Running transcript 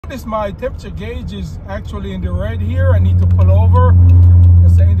notice my temperature gauge is actually in the red here. I need to pull over.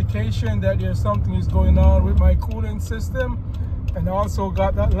 It's an indication that there's something is going on with my cooling system, and also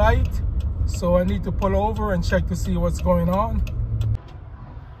got that light. So I need to pull over and check to see what's going on.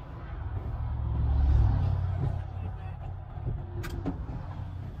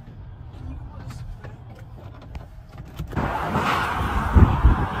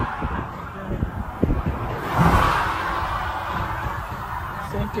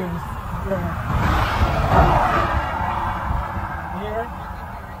 Something's going here.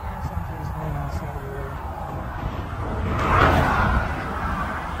 Something's going on somewhere.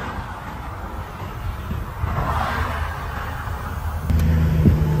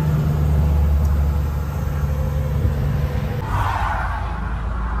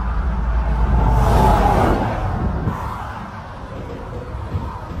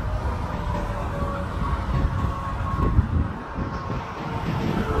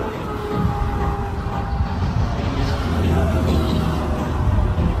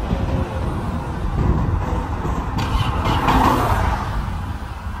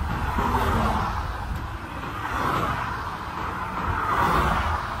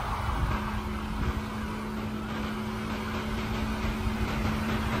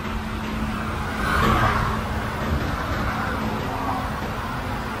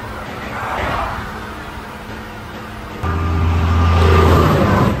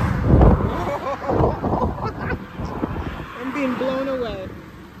 Being blown away.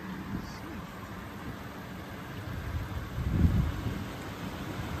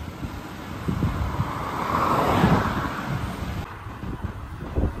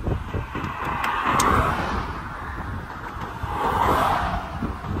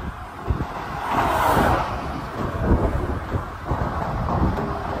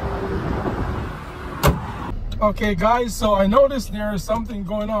 Okay guys, so I noticed there is something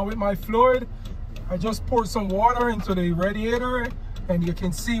going on with my fluid. I just poured some water into the radiator and you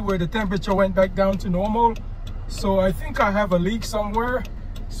can see where the temperature went back down to normal. So I think I have a leak somewhere.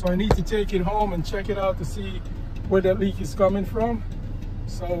 So I need to take it home and check it out to see where that leak is coming from.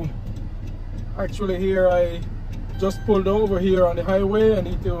 So actually here I just pulled over here on the highway. I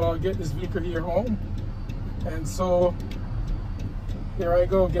need to get this vehicle here home. And so here I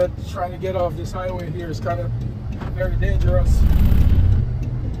go, trying to get off this highway here. It's kind of very dangerous.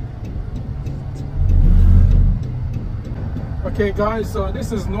 Okay guys, so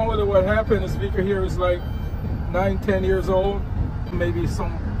this is normally what happened. This vehicle here is like 9-10 years old. Maybe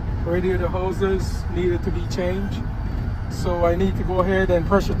some radiator hoses needed to be changed. So I need to go ahead and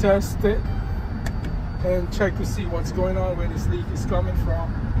pressure test it and check to see what's going on, where this leak is coming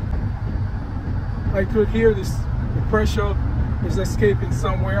from. I could hear the pressure is escaping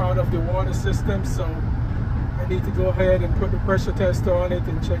somewhere out of the water system, so I need to go ahead and put the pressure tester on it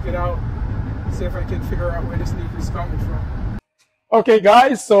and check it out, see if I can figure out where this leak is coming from. Okay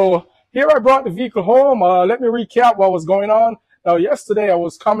guys, so here I brought the vehicle home. Let me recap what was going on. Now yesterday I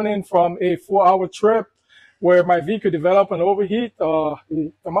was coming in from a 4-hour trip where my vehicle developed an overheat. The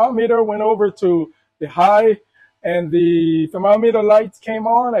thermometer went over to the high and the thermometer lights came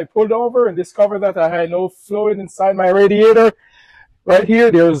on. I pulled over and discovered that I had no fluid inside my radiator. Right here,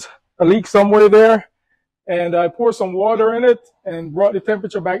 there's a leak somewhere there. And I poured some water in it and brought the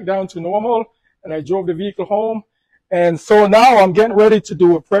temperature back down to normal. And I drove the vehicle home. And so now I'm getting ready to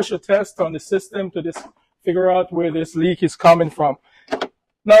do a pressure test on the system to just figure out where this leak is coming from.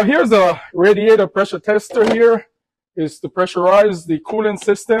 Now here's a radiator pressure tester here. It's to pressurize the cooling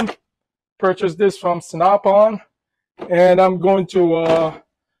system. Purchased this from Snap-on. And I'm going to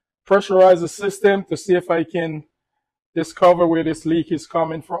pressurize the system to see if I can discover where this leak is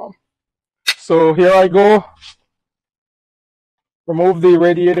coming from. So here I go. Remove the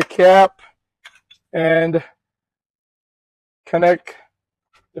radiator cap and connect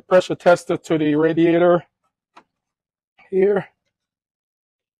the pressure tester to the radiator here.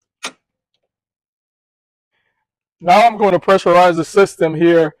 Now I'm going to pressurize the system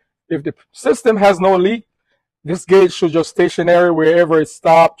here. If the system has no leak, this gauge should just stationary wherever it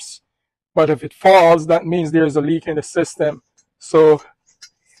stops. But if it falls, that means there's a leak in the system. So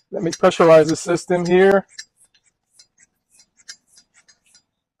let me pressurize the system here.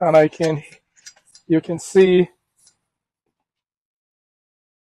 And you can see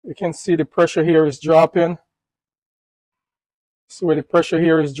the pressure here is dropping. So where the pressure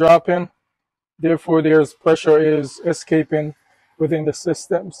here is dropping, therefore there's pressure is escaping within the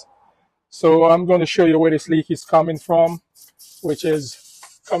systems. So I'm going to show you where this leak is coming from, which is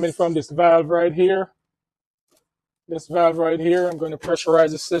coming from this valve right here. This valve right here, I'm going to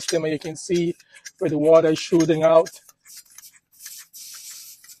pressurize the system and you can see where the water is shooting out.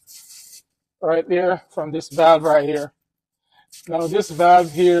 right there from this valve right here. Now this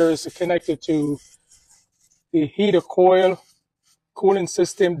valve here is connected to the heater coil cooling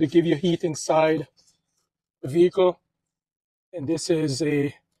system to give you heat inside the vehicle. And this is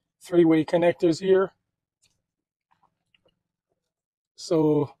a three-way connectors here.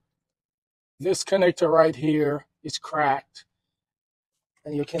 So this connector right here is cracked.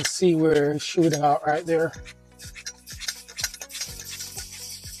 And you can see where it's shooting out right there.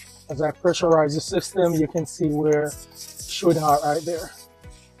 As I pressurize the system, you can see where it's shooting out right there.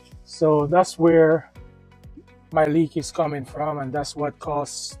 So that's where my leak is coming from, and that's what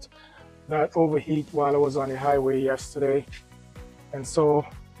caused that overheat while I was on the highway yesterday. And so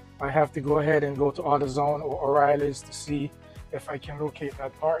I have to go ahead and go to AutoZone or O'Reilly's to see if I can locate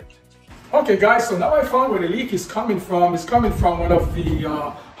that part. Okay guys, so now I found where the leak is coming from. It's coming from one of the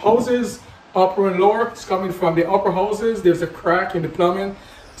hoses, upper and lower. It's coming from the upper hoses. There's a crack in the plumbing.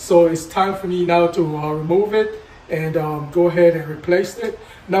 So it's time for me now to remove it and go ahead and replace it.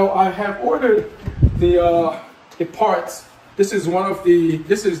 Now I have ordered the parts. This is one of the,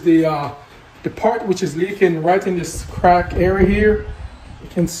 the part which is leaking right in this crack area here. You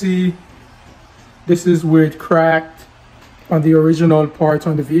can see this is where it cracked on the original part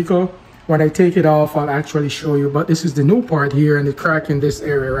on the vehicle. When I take it off, I'll actually show you, but this is the new part here, and the crack in this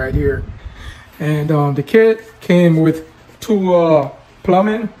area right here. And the kit came with two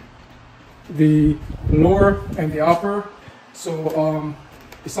plumbing, the lower and the upper. So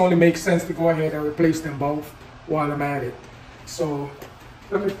it only makes sense to go ahead and replace them both while I'm at it. So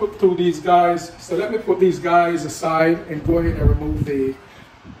let me put these guys aside and go ahead and remove the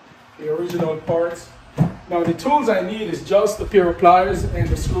original parts. Now the tools I need is just a pair of pliers and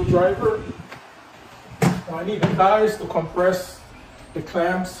the screwdriver. Now I need the pliers to compress the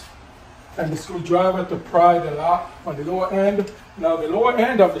clamps and the screwdriver to pry the lock on the lower end. Now the lower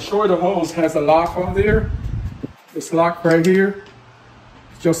end of the shorter hose has a lock on there. This lock right here,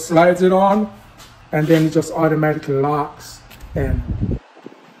 just slides it on and then it just automatically locks. And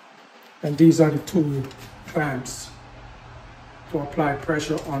these are the two clamps to apply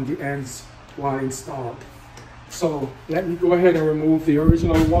pressure on the ends while installed. So let me go ahead and remove the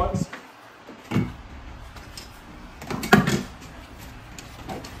original ones.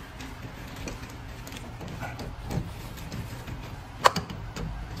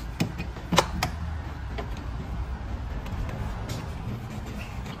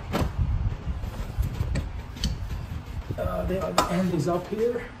 The end is up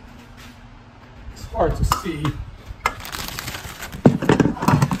here. It's hard to see.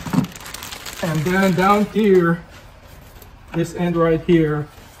 And then down here, this end right here,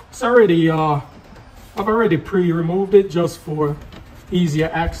 it's already, I've already pre-removed it just for easier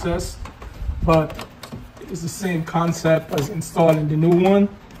access, but it's the same concept as installing the new one.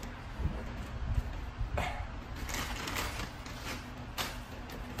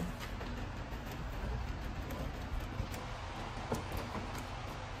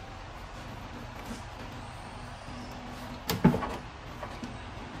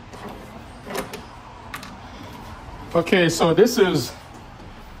 Okay, so this is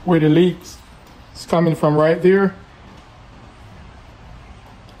where the leak is coming from right there.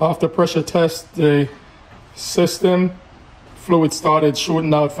 After pressure test, the system fluid started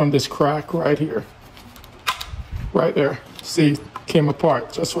shooting out from this crack right here. Right there. See, came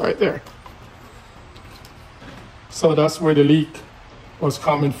apart just right there. So that's where the leak was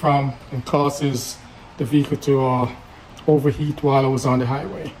coming from and causes the vehicle to overheat while I was on the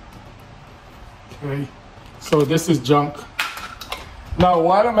highway. Okay. So this is junk. Now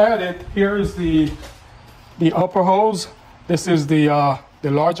while I'm at it, here is the upper hose. This is the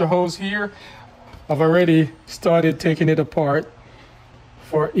larger hose here. I've already started taking it apart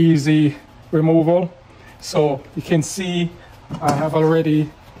for easy removal. So you can see I have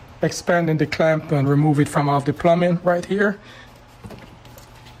already expanded the clamp and remove it from off the plumbing right here.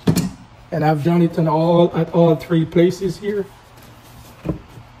 And I've done it at all three places here.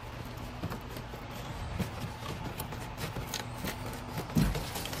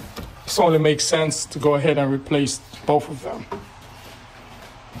 It only makes sense to go ahead and replace both of them.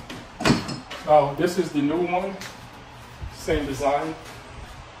 Now this is the new one, same design.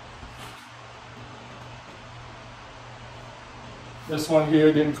 This one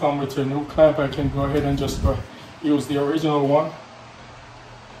here didn't come with a new clamp. I can go ahead and just use the original one.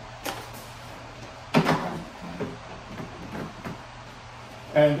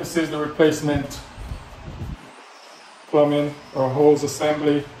 And this is the replacement plumbing or hose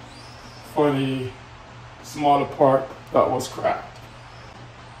assembly for the smaller part that was cracked.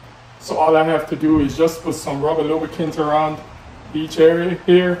 So all I have to do is just put some rubber lubricant around each area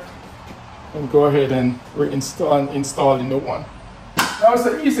here and go ahead and reinstall and install the new one. Now it's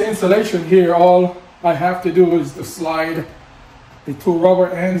an easy installation here. All I have to do is to slide the two rubber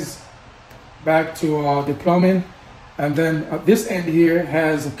ends back to the plumbing, and then this end here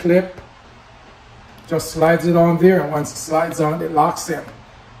has a clip. Just slides it on there, and once it slides on, it locks in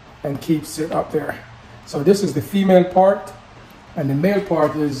and keeps it up there. So this is the female part, and the male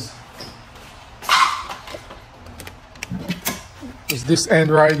part is this end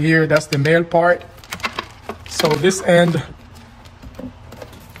right here. That's the male part. So this end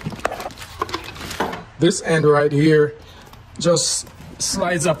right here just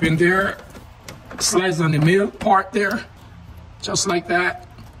slides up in there, slides on the male part there, just like that.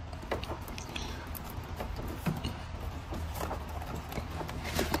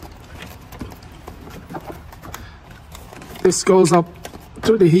 This goes up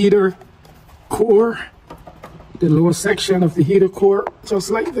to the heater core, the lower section of the heater core,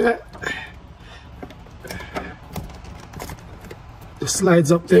 just like that. It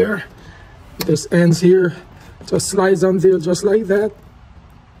slides up there. This ends here, just slides on there, just like that.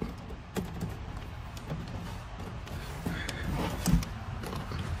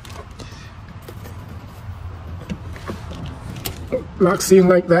 Locks in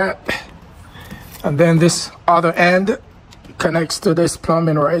like that. And then this other end connects to this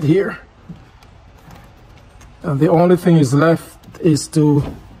plumbing right here. And the only thing is left is to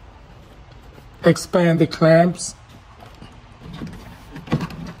expand the clamps.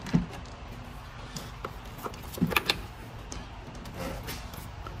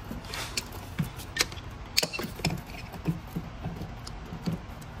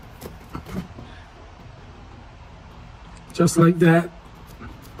 Just like that,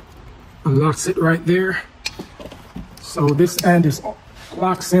 and locks it right there. So this end is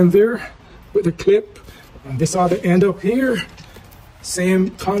locks in there with a clip, and this other end up here, same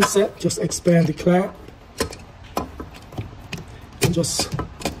concept, just expand the clamp and just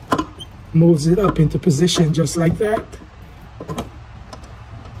moves it up into position just like that.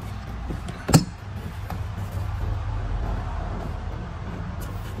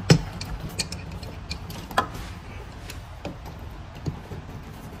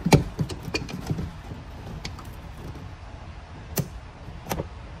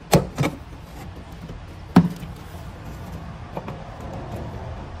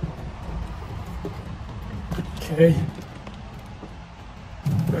 Okay,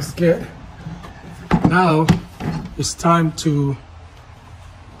 let's get, now it's time to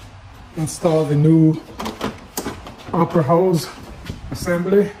install the new upper hose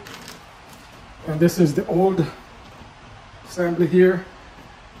assembly. And this is the old assembly here.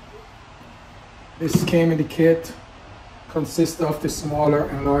 This came in the kit, consists of the smaller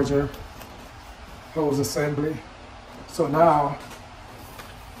and larger hose assembly. So now,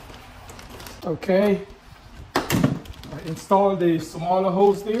 okay, I installed the smaller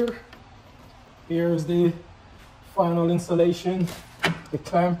hose there. Here's the final installation. The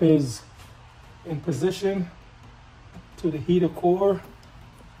clamp is in position to the heater core.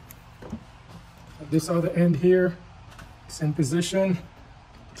 This other end here is in position.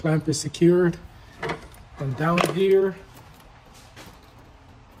 Clamp is secured. And down here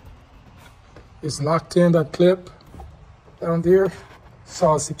is locked in, that clip down there. It's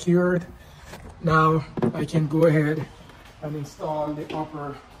all secured. Now I can go ahead and install the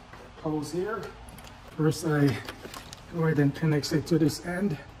upper hose here. First I go ahead and connect it to this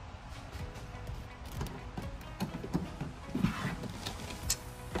end.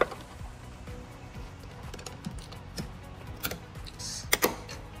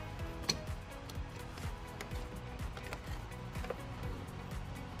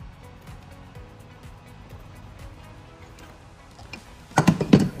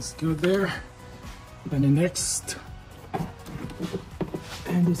 It's good there. And the next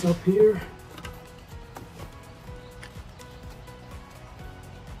end is up here.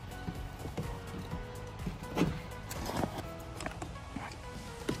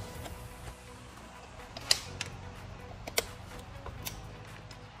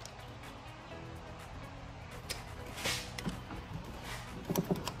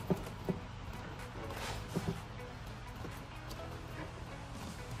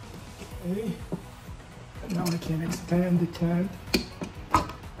 Okay. And now I can expand the clamp.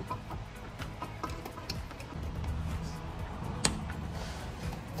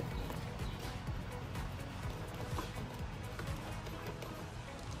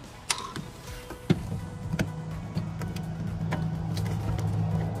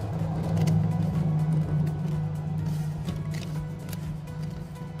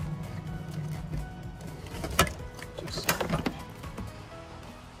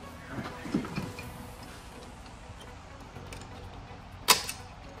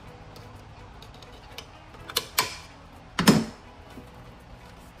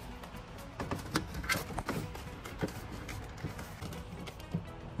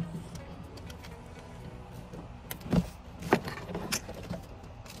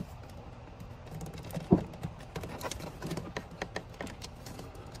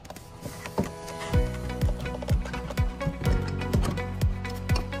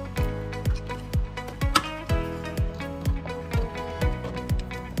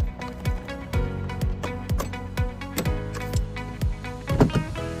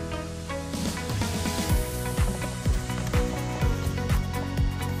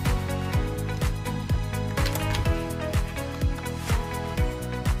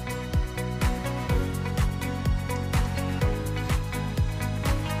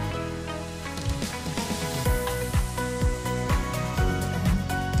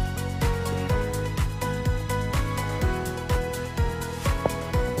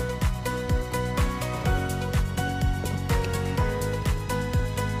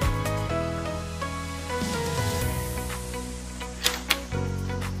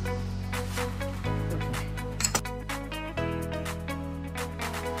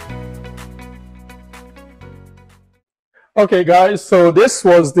 Okay guys, so this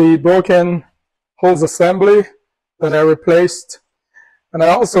was the broken hose assembly that I replaced, and I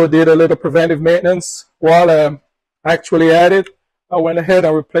also did a little preventive maintenance while I'm actually at it. I went ahead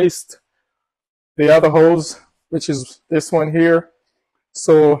and replaced the other hose, which is this one here.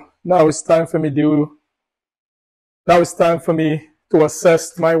 So now it's time for me to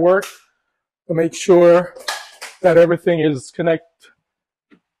assess my work to make sure that everything is connected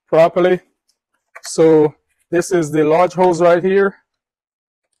properly. So this is the large hose right here,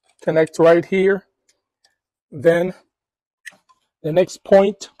 connect right here. Then the next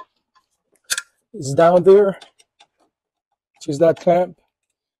point is down there, which is that clamp.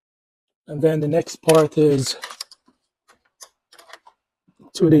 And then the next part is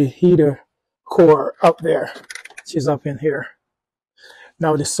to the heater core up there, which is up in here.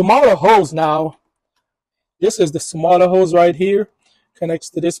 Now the smaller hose now, this is the smaller hose right here, connects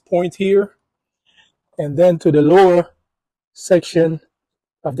to this point here, and then to the lower section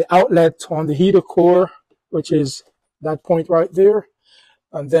of the outlet on the heater core, which is that point right there,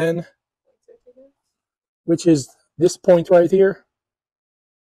 and then which is this point right here.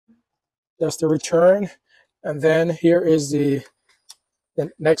 That's the return. And then here is the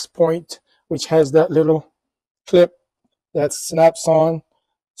next point, which has that little clip that snaps on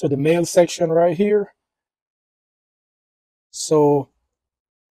to the male section right here. So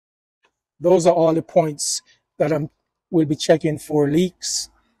those are all the points that will be checking for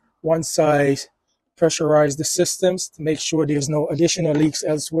leaks once I pressurize the systems to make sure there's no additional leaks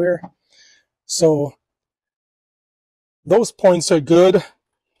elsewhere. So those points are good.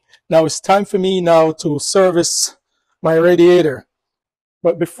 Now it's time for me now to service my radiator.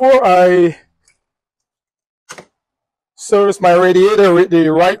 But before I service my radiator with the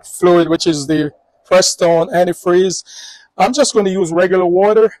right fluid, which is the Prestone antifreeze, I'm just going to use regular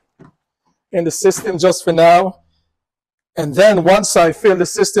water in the system just for now. And then once I fill the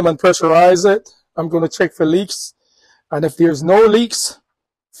system and pressurize it, I'm going to check for leaks. And if there's no leaks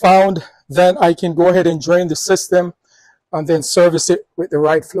found, then I can go ahead and drain the system and then service it with the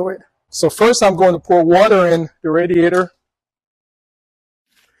right fluid. So first I'm going to pour water in the radiator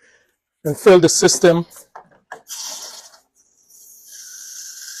and fill the system.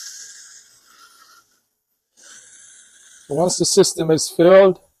 Once the system is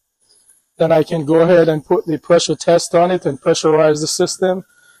filled, then I can go ahead and put the pressure test on it and pressurize the system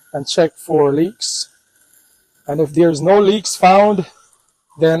and check for leaks. And if there's no leaks found,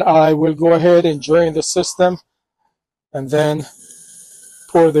 then I will go ahead and drain the system and then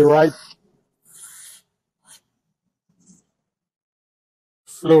pour the right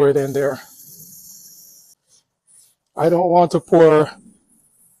fluid in there. I don't want to pour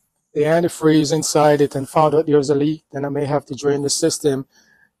the antifreeze inside it and found out there's a leak, then I may have to drain the system.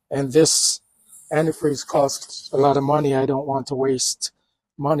 And this antifreeze costs a lot of money. I don't want to waste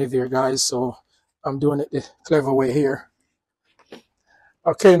money there, guys. So I'm doing it the clever way here.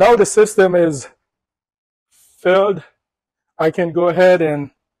 Okay, now the system is filled. I can go ahead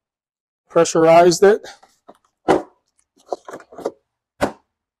and pressurize it.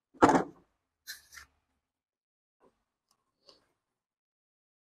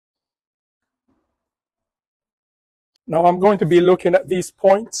 Now I'm going to be looking at these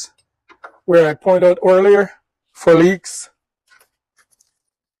points where I pointed out earlier for leaks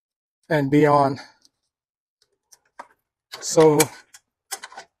and beyond. So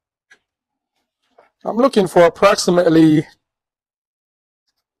I'm looking for approximately,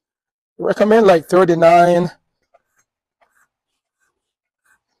 recommend like 39.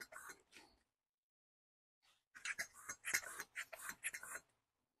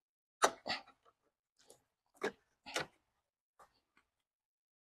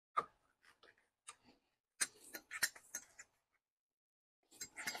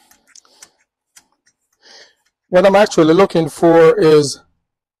 What I'm actually looking for is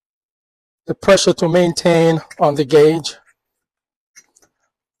the pressure to maintain on the gauge.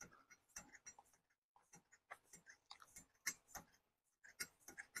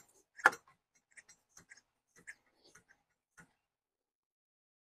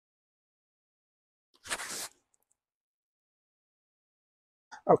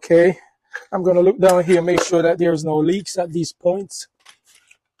 Okay, I'm going to look down here, make sure that there's no leaks at these points.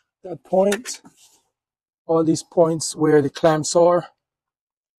 That point, all these points where the clamps are.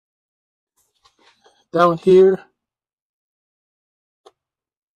 Down here.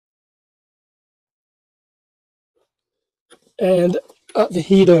 And at the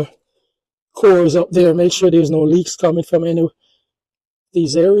heater cores up there, make sure there's no leaks coming from any of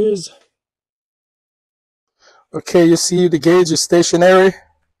these areas. Okay, you see the gauge is stationary.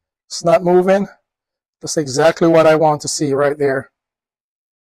 It's not moving. That's exactly what I want to see right there.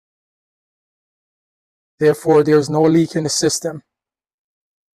 Therefore, there's no leak in the system.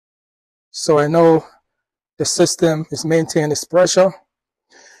 So I know the system is maintaining its pressure.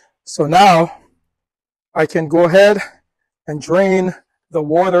 So now I can go ahead and drain the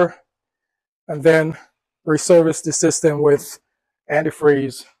water and then reservice the system with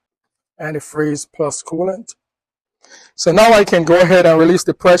antifreeze plus coolant. So now I can go ahead and release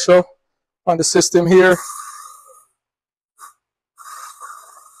the pressure on the system here.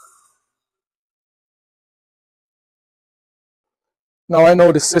 Now I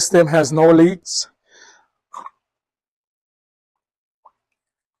know the system has no leaks.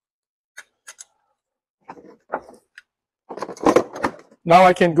 Now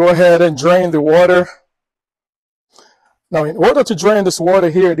I can go ahead and drain the water. Now in order to drain this water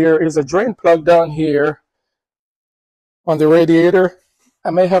here, there is a drain plug down here on the radiator.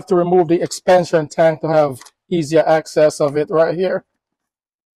 I may have to remove the expansion tank to have easier access of it right here.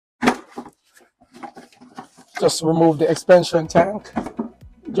 Just remove the expansion tank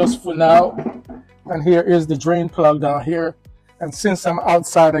just for now. And here is the drain plug down here. And since I'm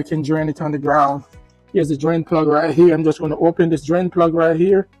outside, I can drain it on the ground. Here's the drain plug right here. I'm just going to open this drain plug right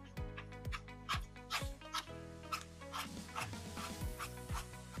here.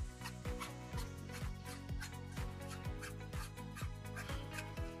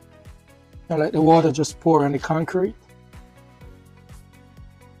 And let the water just pour on the concrete.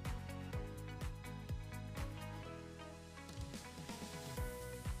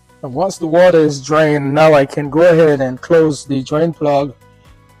 And once the water is drained, now I can go ahead and close the drain plug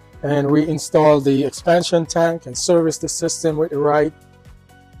and reinstall the expansion tank and service the system with the right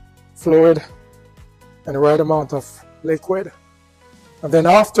fluid and the right amount of liquid. And then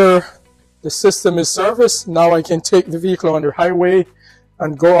after the system is serviced, now I can take the vehicle on the highway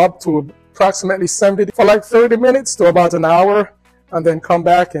and go up to approximately 70 for like 30 minutes to about an hour, and then come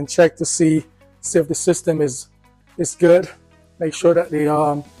back and check to see if the system is good. Make sure that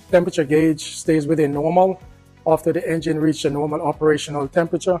the temperature gauge stays within normal after the engine reaches a normal operational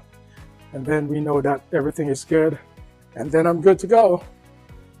temperature, and then we know that everything is good, and then I'm good to go.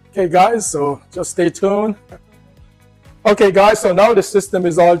 Okay guys, so just stay tuned. Okay guys, so now the system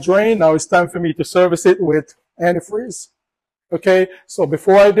is all drained. Now it's time for me to service it with antifreeze. Okay, so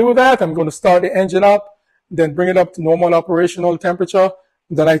before I do that, I'm going to start the engine up, then bring it up to normal operational temperature,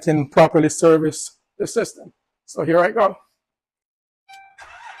 then I can properly service the system. So here I go.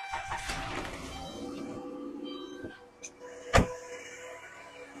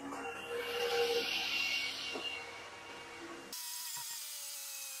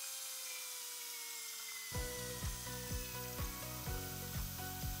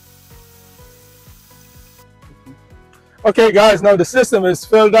 Okay guys, now the system is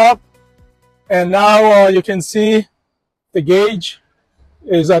filled up, and now you can see the gauge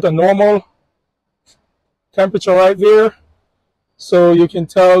is at a normal temperature right there. So you can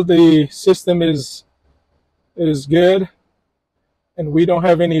tell the system is good, and we don't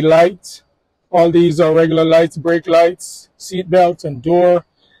have any lights. All these are regular lights, brake lights, seat belts, and door,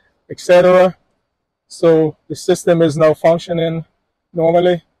 etc. So the system is now functioning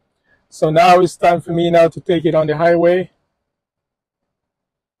normally. So now it's time for me now to take it on the highway.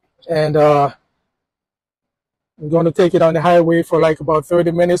 And I'm going to take it on the highway for like about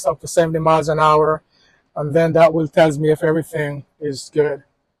 30 minutes up to 70 miles an hour. And then that will tell me if everything is good.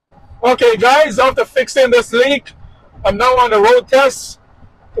 Okay guys, after fixing this leak, I'm now on the road test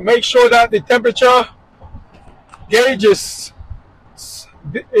to make sure that the temperature gauge is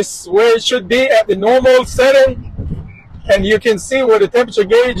where it should be at the normal setting. And you can see where the temperature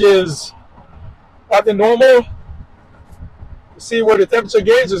gauge is at the normal. See where the temperature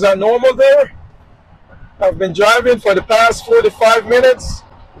gauge is at normal there. I've been driving for the past 45 minutes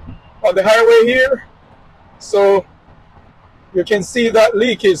on the highway here. So you can see that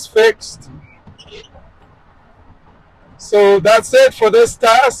leak is fixed. So that's it for this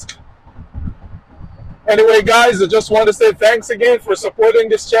task. Anyway guys, I just want to say thanks again for supporting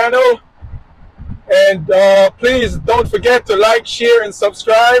this channel. And please don't forget to like, share, and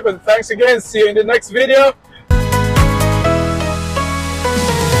subscribe. And thanks again. See you in the next video.